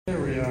There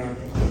we are.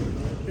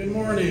 Good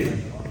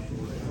morning.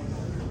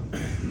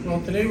 Well,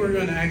 today we're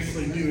going to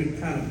actually do it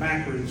kind of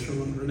backwards from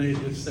what Renee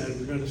just said.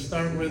 We're going to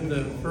start with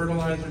the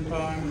fertilizer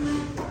talk,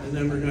 and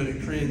then we're going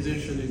to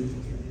transition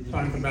and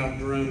talk about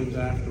drones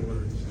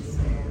afterwards.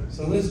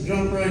 So let's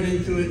jump right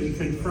into it and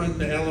confront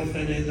the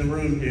elephant in the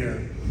room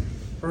here.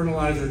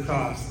 Fertilizer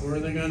costs, where are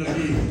they going to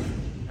be?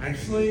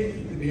 Actually,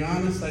 to be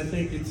honest, I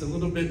think it's a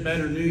little bit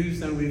better news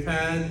than we've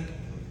had.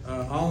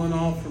 All in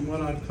all, from what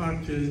I've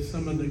talked to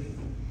some of the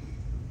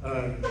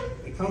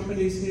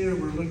companies here,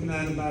 we're looking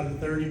at about a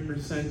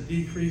 30%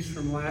 decrease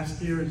from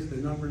last year is the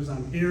numbers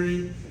I'm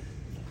hearing.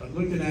 But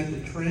looking at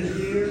the trend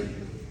here,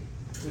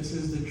 this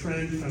is the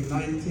trend from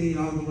 19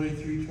 all the way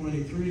through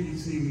 23. You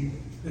see,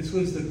 this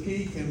was the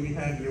peak, and we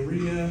have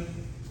urea,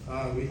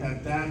 we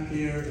have DAP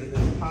here, and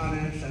then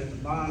potash at the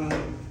bottom.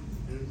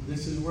 And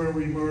this is where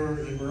we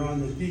were, and we're on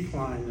the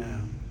decline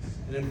now.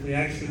 And if we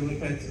actually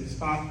look at some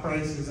spot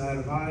prices out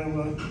of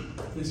Iowa,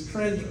 this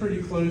trend's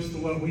pretty close to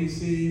what we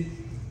see.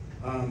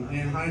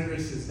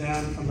 Anhydrous is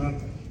down from up,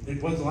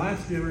 it was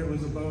last year, it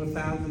was above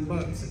 $1,000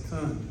 a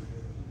ton.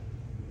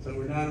 So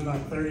we're down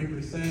about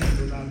 30%,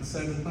 we're about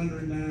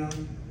 700 now.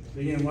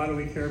 Again, why do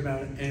we care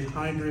about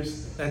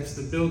anhydrous? That's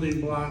the building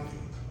block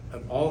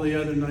of all the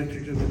other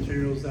nitrogen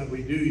materials that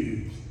we do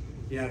use.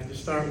 You have to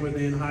start with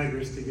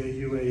anhydrous to get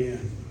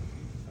UAN,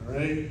 all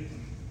right?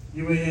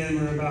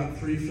 UAN are about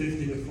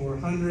 350 to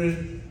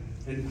 400,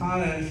 and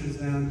potash is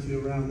down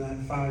to around that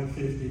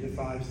 550 to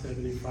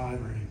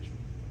 575 range.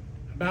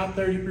 About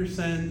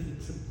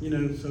 30%,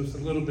 so it's a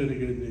little bit of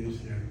good news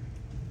here.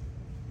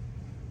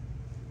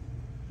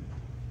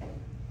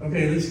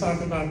 Okay, let's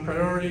talk about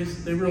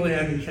priorities. They really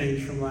haven't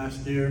changed from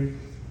last year.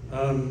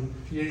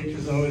 pH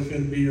is always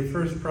going to be your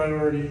first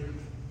priority,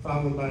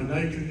 followed by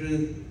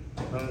nitrogen,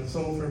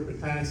 sulfur,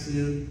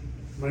 potassium,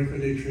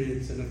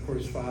 micronutrients, and of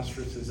course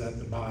phosphorus is at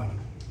the bottom.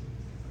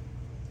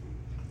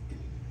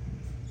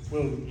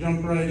 We'll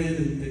jump right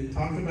in and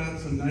talk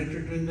about some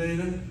nitrogen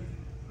data.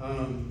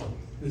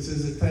 This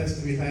is a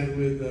test we had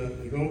with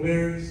the Go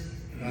Bears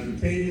on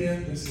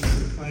Acadia. This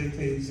is the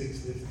Plantain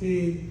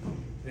 615.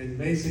 And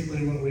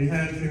basically what we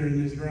have here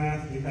in this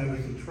graph, we have a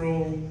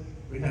control.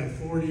 We have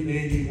 40,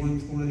 80,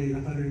 120,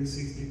 and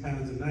 160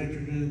 pounds of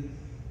nitrogen.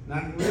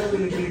 Not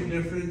really a big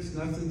difference,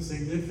 nothing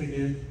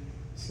significant.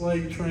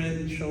 Slight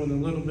trend showing a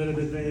little bit of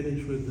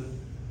advantage with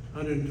the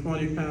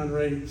 120 pound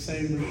rate,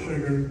 same with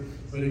sugar,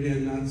 but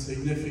again, not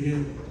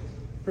significant.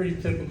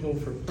 Pretty typical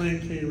for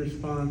plantain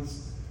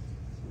response.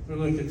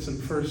 We'll look at some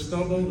first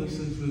stubble. This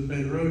is with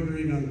Ben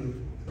Rodrigue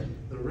on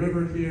the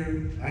river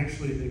here.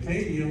 Actually, the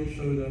cane yield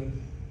showed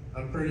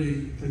a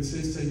pretty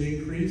consistent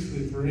increase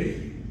with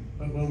rate.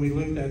 But when we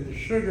looked at the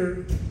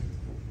sugar,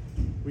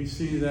 we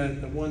see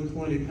that the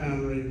 120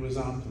 pound rate was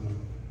optimum.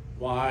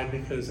 Why?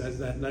 Because as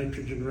that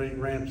nitrogen rate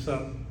ramps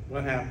up,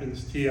 what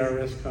happens?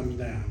 TRS comes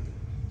down.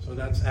 So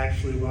that's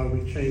actually why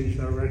we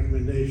changed our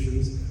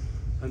recommendations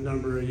a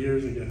number of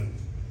years ago.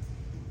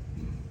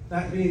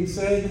 That being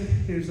said,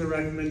 here's the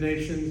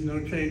recommendations, no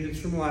changes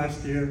from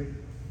last year.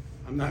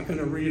 I'm not going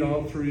to read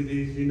all through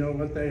these, you know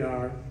what they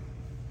are.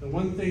 The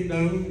one thing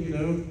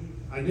though,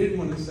 I did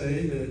want to say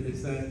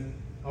is that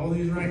all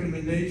these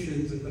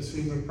recommendations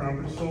assume a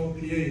proper soil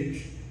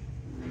pH.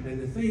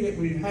 And the thing that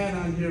we've had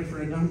on here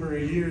for a number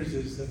of years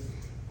is that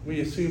we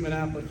assume an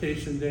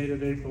application date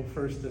of April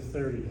 1st to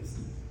 30th.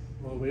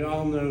 Well, we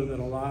all know that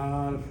a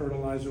lot of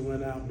fertilizer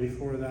went out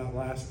before that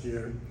last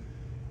year.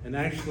 And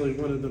actually,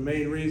 one of the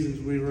main reasons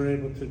we were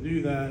able to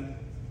do that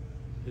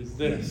is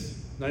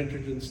this,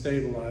 nitrogen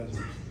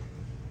stabilizers.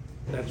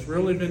 That's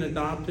really been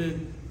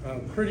adopted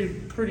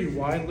pretty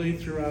widely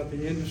throughout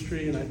the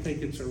industry, and I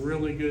think it's a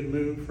really good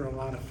move for a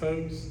lot of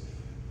folks.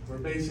 We're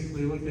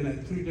basically looking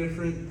at two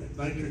different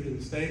nitrogen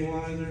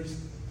stabilizers.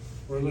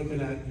 We're looking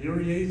at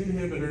urease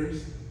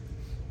inhibitors,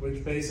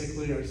 which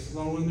basically are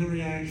slowing the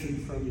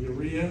reaction from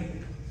urea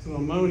to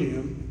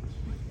ammonium.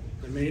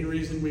 The main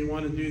reason we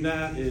want to do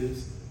that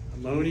is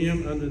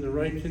ammonium, under the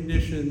right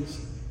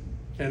conditions,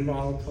 can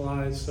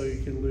volatilize, so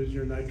you can lose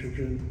your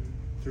nitrogen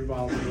through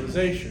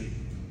volatilization.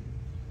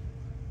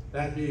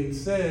 That being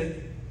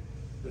said,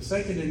 the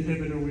second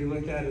inhibitor we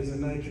look at is a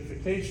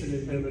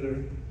nitrification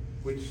inhibitor,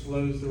 which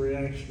slows the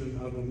reaction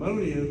of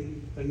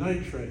ammonium to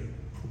nitrate.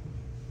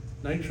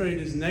 Nitrate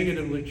is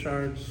negatively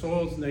charged,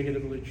 soil's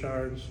negatively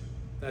charged.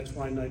 That's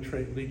why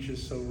nitrate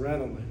leaches so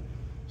readily.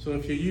 So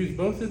if you use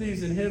both of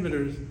these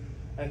inhibitors,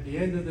 at the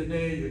end of the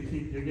day,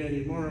 you're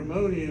getting more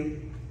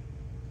ammonium.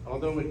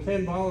 Although it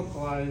can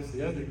volatilize,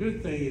 the other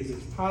good thing is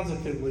it's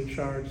positively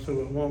charged,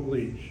 so it won't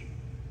leach.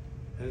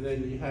 And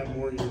then you have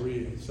more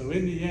urea. So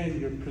in the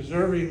end, you're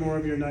preserving more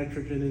of your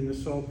nitrogen in the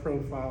soil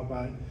profile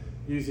by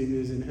using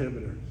these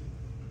inhibitors.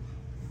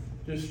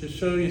 Just to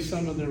show you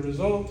some of the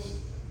results,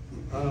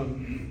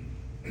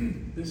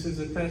 this is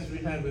a test we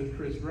had with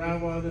Chris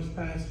Gravois this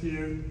past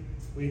year.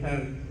 We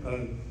have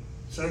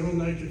several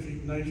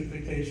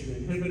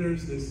nitrification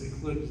inhibitors. This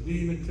Eclipse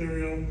D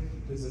material,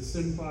 this is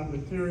a Simplot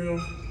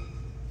material.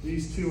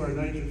 These two are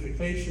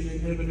nitrification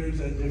inhibitors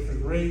at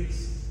different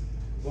rates.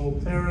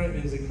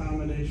 Volterra is a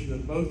combination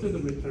of both of the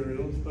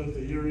materials, both the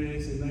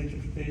urease and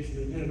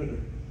nitrification inhibitor.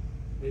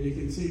 And you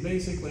can see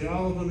basically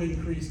all of them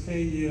increased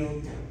cane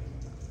yield.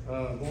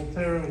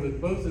 Volterra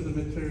with both of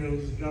the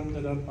materials jumped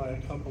it up by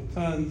a couple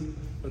tons,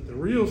 but the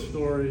real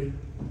story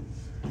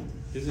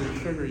is in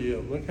sugar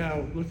yield. Look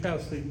how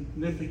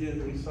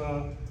significant we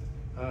saw.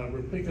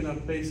 We're picking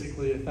up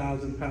basically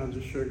 1,000 pounds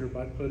of sugar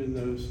by putting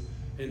those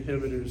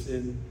inhibitors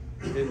in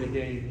the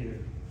game here.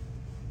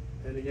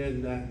 And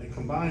again, the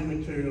combined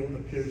material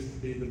appears to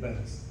be the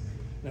best.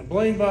 Now,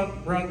 Blaine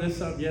brought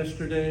this up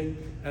yesterday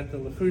at the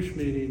Lafourche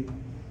meeting.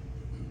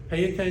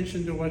 Pay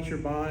attention to what you're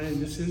buying.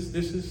 This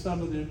is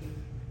some of the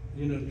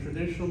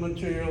traditional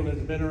material that's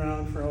been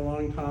around for a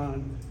long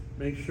time.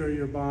 Make sure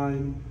you're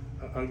buying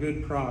a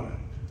good product.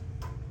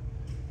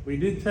 We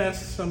did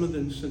test some of the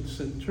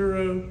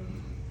Centuro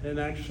and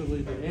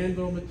actually the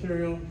Anvil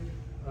material.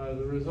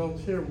 The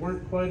results here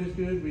weren't quite as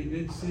good. We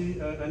did see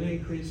an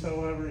increase,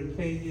 however, in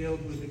cane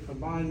yield with the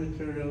combined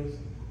materials.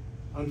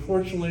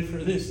 Unfortunately for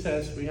this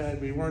test,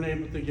 we weren't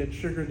able to get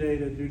sugar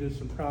data due to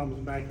some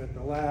problems back at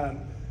the lab.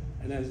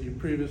 And as you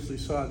previously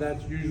saw,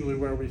 that's usually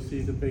where we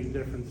see the big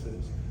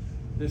differences.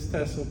 This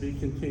test will be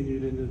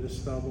continued into the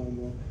stubble, and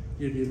we'll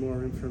give you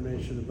more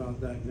information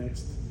about that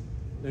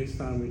next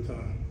time we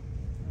talk.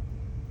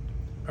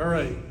 All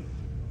right,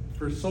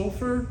 for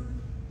sulfur,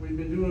 we've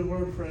been doing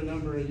work for a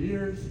number of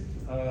years.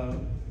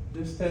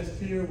 This test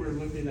here, we're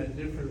looking at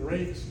different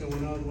rates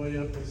going all the way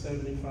up to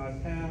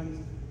 75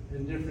 pounds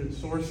in different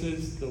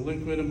sources, the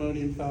liquid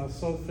ammonium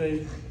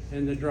thiosulfate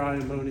and the dry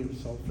ammonium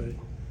sulfate.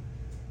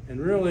 And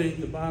really,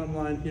 the bottom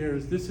line here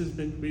is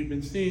we've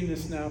been seeing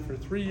this now for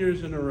 3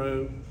 years in a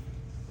row.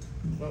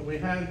 What we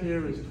have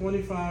here is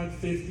 25,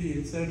 50,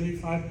 and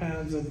 75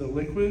 pounds of the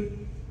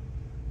liquid,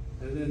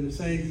 and then the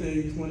same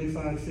thing,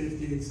 25,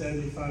 50, and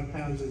 75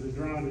 pounds of the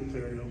dry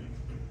material.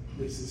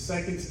 This is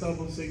second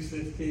stubble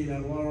 615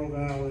 at Laurel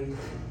Valley,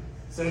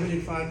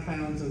 75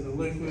 pounds of the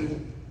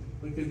liquid.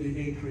 Look at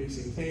the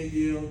increase in cane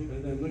yield,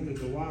 and then look at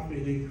the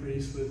whopping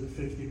increase with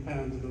the 50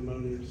 pounds of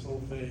ammonium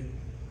sulfate.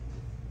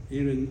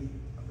 Even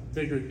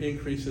bigger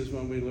increases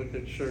when we look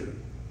at sugar.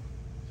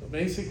 So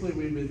basically,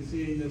 we've been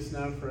seeing this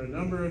now for a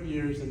number of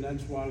years, and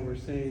that's why we're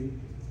saying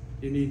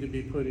you need to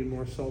be putting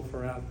more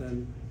sulfur out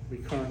than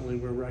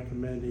we're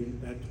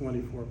recommending that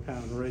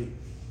 24-pound rate.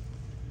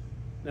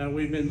 Now,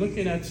 we've been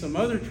looking at some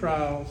other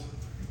trials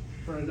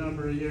for a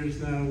number of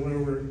years now where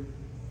we're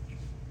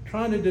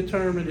trying to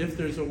determine if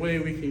there's a way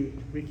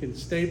we can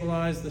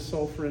stabilize the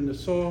sulfur in the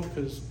soil,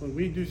 because when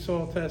we do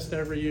soil tests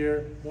every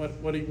year,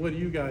 what do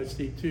you guys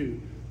see too?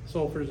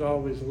 Sulfur is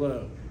always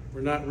low.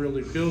 We're not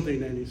really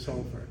building any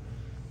sulfur.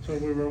 So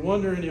we were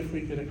wondering if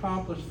we could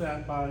accomplish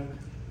that by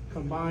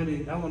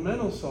combining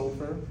elemental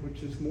sulfur,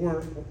 which is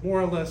more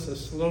or less a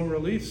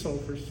slow-release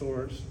sulfur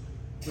source,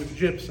 with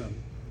gypsum.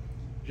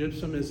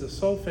 Gypsum is a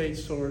sulfate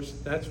source.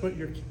 That's what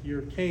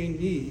your cane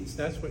needs.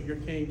 That's what your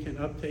cane can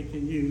uptake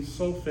and use,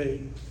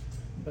 sulfate.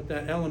 But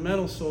that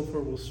elemental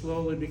sulfur will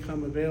slowly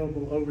become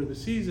available over the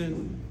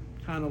season,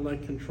 kind of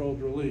like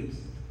controlled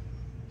release.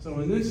 So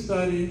in this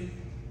study,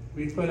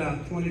 we put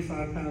out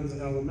 25 pounds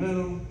of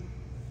elemental.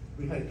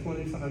 We had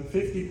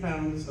 50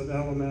 pounds of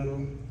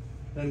elemental.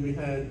 Then we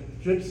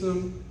had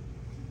gypsum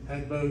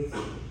at both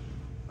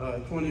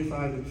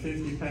 25 and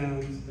 50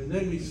 pounds. And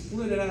then we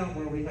split it out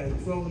where we had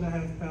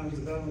 12.5 pounds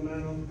of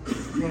elemental,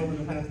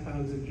 12.5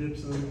 pounds of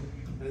gypsum,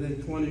 and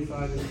then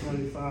 25 and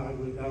 25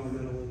 with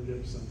elemental and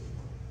gypsum.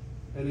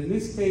 And in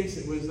this case,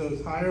 it was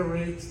those higher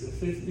rates, the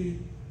 50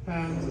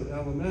 pounds of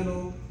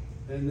elemental,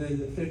 and then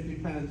the 50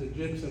 pounds of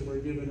gypsum were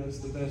giving us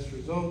the best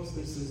results.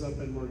 This is up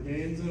in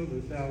Morganza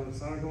with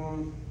Dallas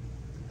Argonne,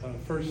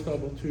 first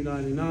stubble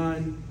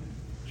 299.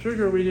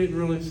 Sugar, we didn't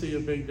really see a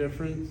big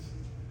difference,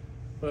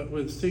 but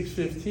with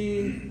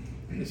 615,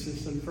 this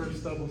is some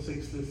first stubble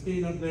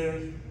 615 up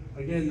there.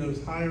 Again,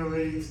 those higher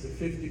rates, the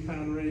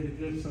 50-pound rate of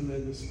gypsum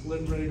and the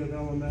split rate of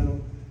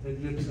elemental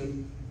and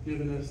gypsum,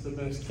 giving us the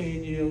best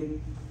cane yield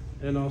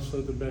and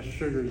also the best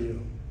sugar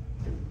yield.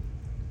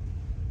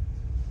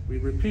 We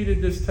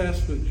repeated this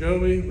test with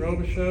Joey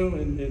Robichaux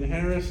and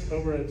Harris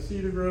over at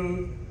Cedar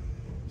Grove.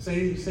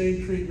 Same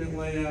treatment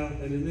layout,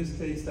 and in this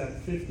case,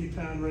 that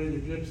 50-pound rate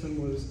of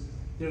gypsum was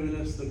giving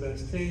us the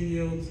best cane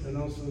yields, and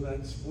also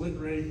that split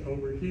rate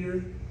over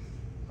here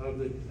of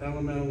the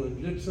elemental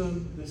and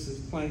gypsum. This is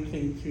plant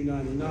cane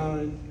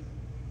 299.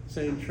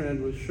 Same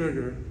trend with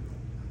sugar.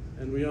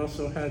 And we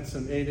also had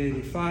some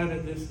 885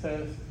 at this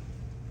test.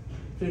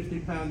 50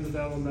 pounds of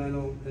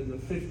elemental, and the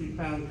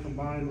 50-pound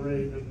combined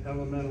rate of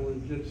elemental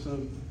and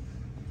gypsum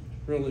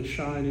really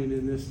shining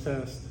in this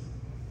test,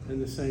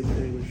 and the same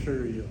thing with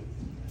sugar yield.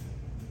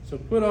 So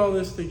put all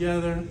this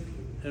together,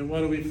 and what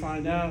do we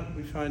find out?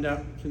 We find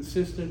out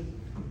consistent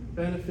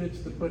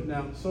benefits to putting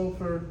out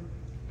sulfur.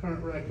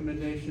 Current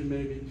recommendation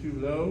may be too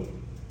low.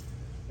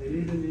 And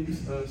even these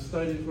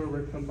studies where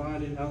we're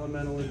combining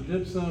elemental and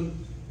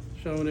gypsum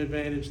show an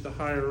advantage to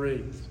higher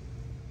rates.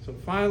 So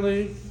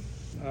finally,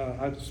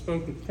 I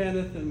spoke with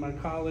Kenneth and my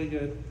colleague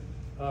at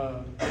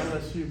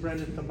LSU,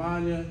 Brendan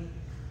Tabanya.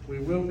 We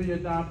will be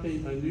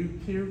adopting a new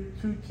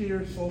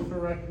two-tier sulfur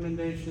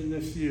recommendation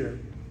this year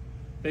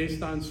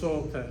based on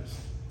soil tests.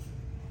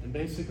 And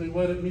basically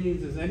what it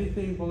means is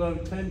anything below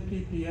 10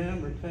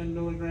 ppm or 10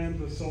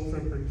 milligrams of sulfur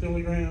per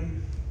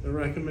kilogram, the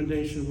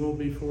recommendation will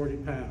be 40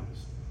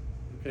 pounds.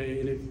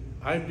 Okay, and if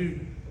I do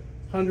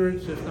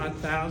hundreds, if not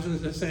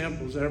thousands of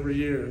samples every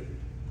year,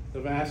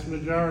 the vast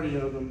majority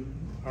of them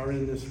are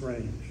in this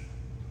range.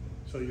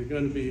 So you're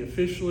going to be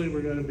officially,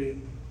 we're going to be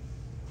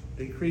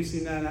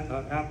increasing that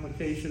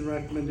application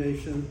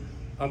recommendation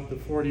up to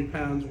 40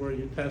 pounds where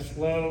you test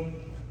low.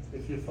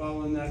 If you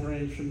fall in that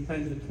range from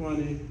 10 to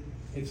 20,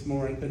 it's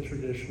more at the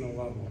traditional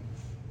level.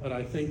 But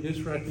I think this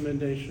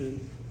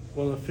recommendation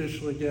will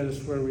officially get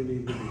us where we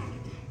need to be.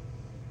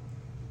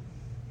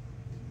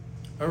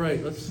 All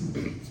right, let's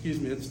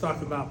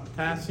talk about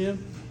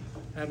potassium.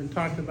 Haven't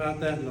talked about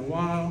that in a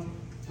while.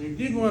 We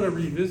did want to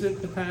revisit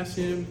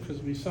potassium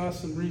because we saw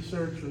some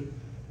research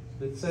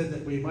that said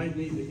that we might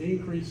need to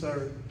increase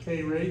our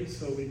K rates.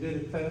 So we did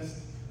a test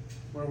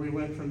where we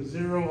went from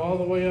 0 all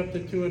the way up to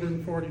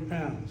 240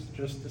 pounds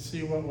just to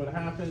see what would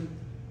happen.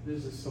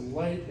 This is some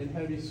light and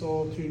heavy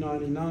soil,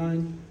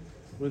 299,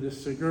 with the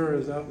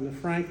Seguras out in the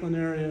Franklin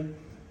area.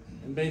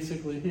 And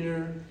basically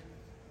here,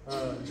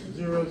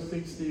 0,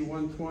 60,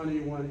 120,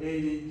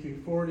 180,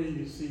 240,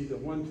 you see the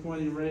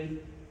 120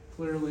 rate,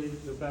 clearly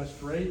the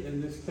best rate in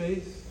this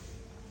case.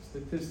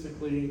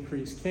 Statistically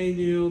increased cane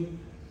yield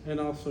and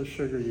also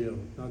sugar yield.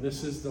 Now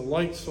this is the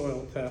light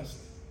soil test.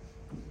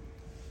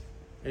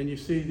 And you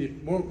see the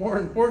more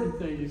important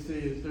thing you see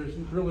is there's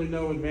really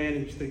no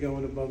advantage to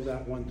going above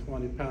that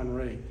 120 pound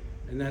rate.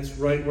 And that's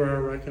right where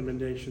our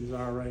recommendations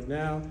are right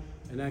now.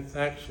 And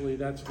that's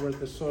where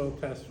the soil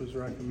test was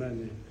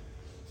recommending.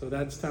 So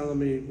that's telling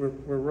me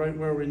we're right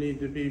where we need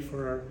to be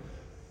for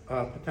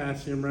our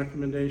potassium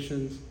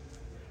recommendations.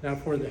 Now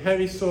for the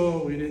heavy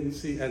soil, we didn't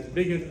see as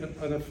big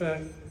an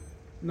effect.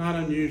 Not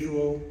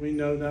unusual, we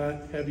know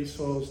that heavy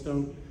soils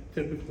don't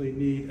typically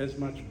need as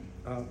much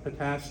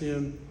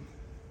potassium.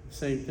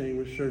 Same thing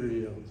with sugar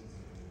yields.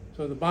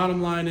 So the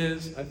bottom line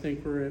is, I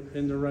think we're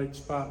in the right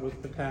spot with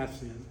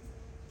potassium.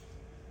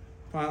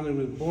 Finally,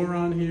 with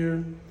boron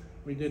here,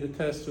 we did a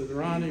test with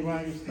Ronnie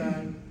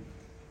Wagenstack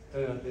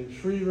in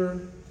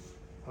Schriever.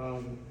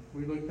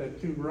 We looked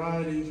at 2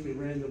 varieties. We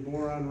ran the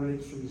boron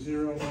rates from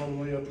 0 all the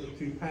way up to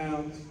 2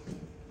 pounds.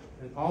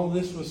 And all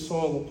this was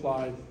soil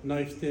applied,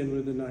 knifed in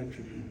with the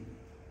nitrogen.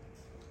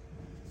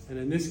 And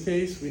in this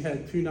case, we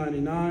had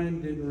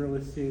 299, didn't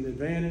really see an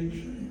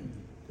advantage.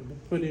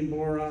 Putting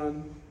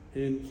boron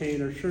in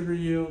cane or sugar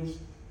yields,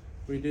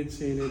 we did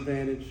see an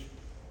advantage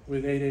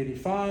with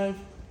 885.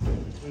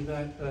 With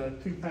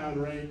that 2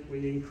 pound rate,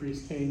 we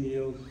increased cane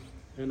yield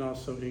and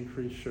also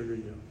increased sugar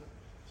yield.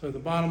 So the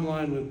bottom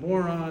line with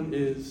boron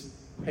is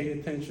pay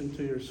attention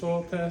to your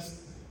soil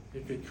test.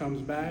 If it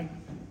comes back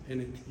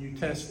and you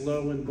test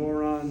low in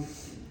boron,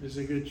 there's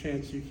a good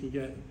chance you can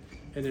get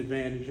an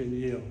advantage in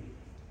yield.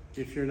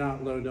 If you're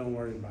not low, don't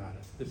worry about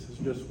it. This is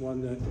just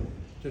one that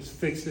just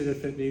fix it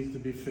if it needs to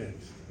be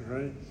fixed, all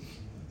right?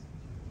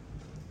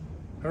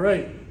 All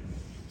right,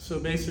 so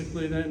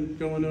basically then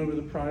going over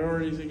the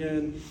priorities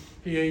again,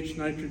 pH,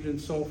 nitrogen,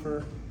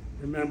 sulfur.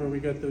 Remember, we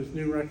got those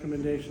new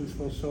recommendations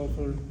for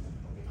sulfur,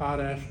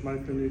 potash,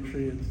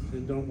 micronutrients,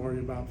 and don't worry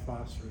about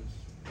phosphorus.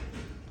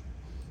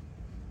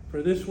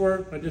 For this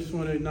work, I just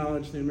want to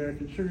acknowledge the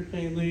American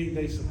Sugarcane League.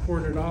 They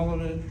supported all of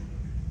it.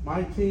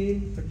 My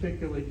team,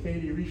 particularly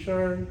Katie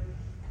Richard,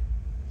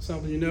 some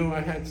of you know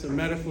I had some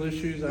medical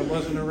issues. I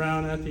wasn't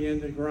around at the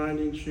end of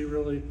grinding. She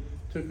really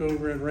took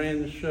over and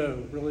ran the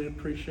show. Really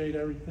appreciate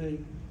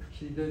everything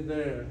she did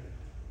there.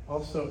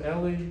 Also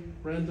Ellie,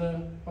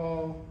 Brenda,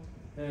 Paul,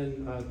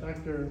 and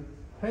Dr.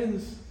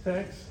 Penn's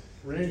techs,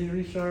 Randy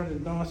Richard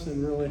and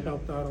Dawson really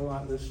helped out a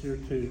lot this year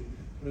too.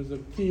 It was a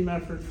team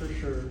effort for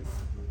sure.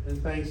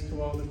 And thanks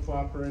to all the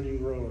cooperating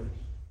growers.